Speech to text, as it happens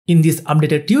In this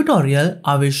updated tutorial,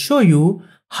 I will show you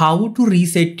how to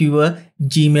reset your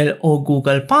Gmail or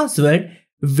Google password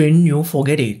when you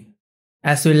forget it.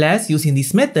 As well as using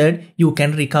this method, you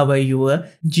can recover your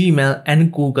Gmail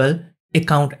and Google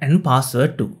account and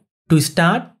password too. To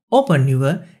start, open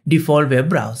your default web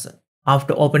browser.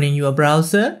 After opening your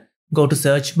browser, go to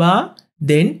search bar,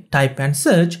 then type and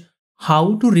search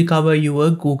how to recover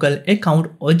your Google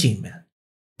account or Gmail.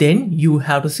 Then you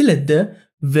have to select the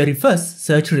very first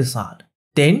search result.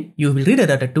 Then you will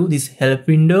redirect to this help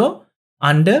window.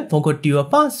 Under forgot your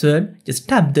password, just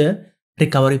tap the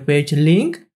recovery page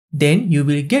link. Then you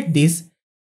will get this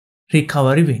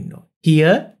recovery window.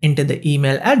 Here, enter the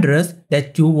email address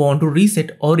that you want to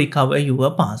reset or recover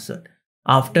your password.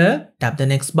 After, tap the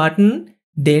next button.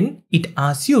 Then it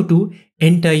asks you to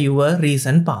enter your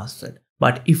recent password.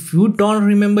 But if you don't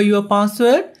remember your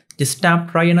password, just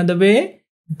tap try another way.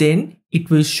 Then it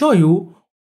will show you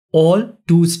all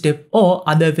two-step or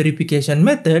other verification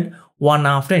method one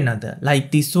after another.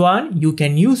 Like this one, you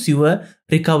can use your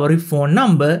recovery phone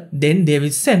number, then they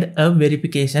will send a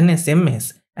verification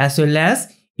SMS. As well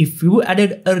as if you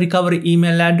added a recovery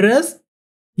email address,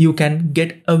 you can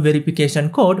get a verification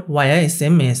code via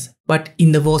SMS. But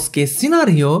in the worst case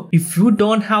scenario, if you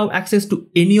don't have access to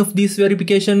any of these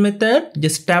verification method,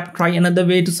 just tap try another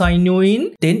way to sign you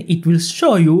in. Then it will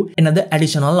show you another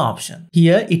additional option.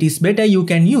 Here it is better you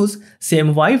can use same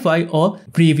Wi-Fi or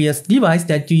previous device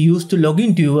that you used to log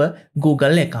into your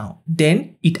Google account.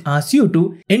 Then it asks you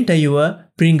to enter your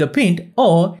fingerprint,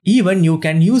 or even you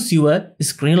can use your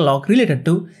screen lock related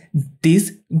to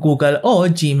this Google or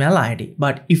Gmail ID.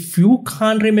 But if you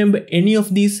can't remember any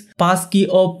of these passkey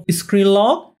or screen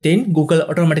lock, then Google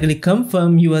automatically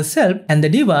confirm yourself and the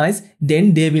device,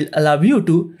 then they will allow you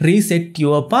to reset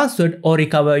your password or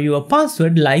recover your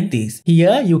password like this.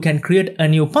 Here you can create a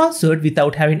new password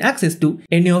without having access to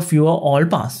any of your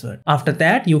old password. After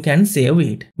that you can save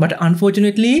it. But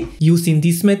unfortunately, using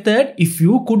this method, if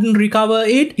you couldn't recover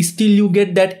it, still you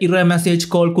get that error message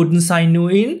called couldn't sign you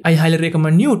in. I highly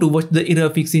recommend you to watch the error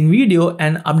fixing video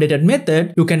and updated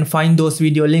method. You can find those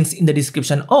video links in the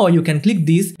description, or you can click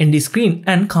this in the screen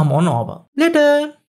and come on over. Later.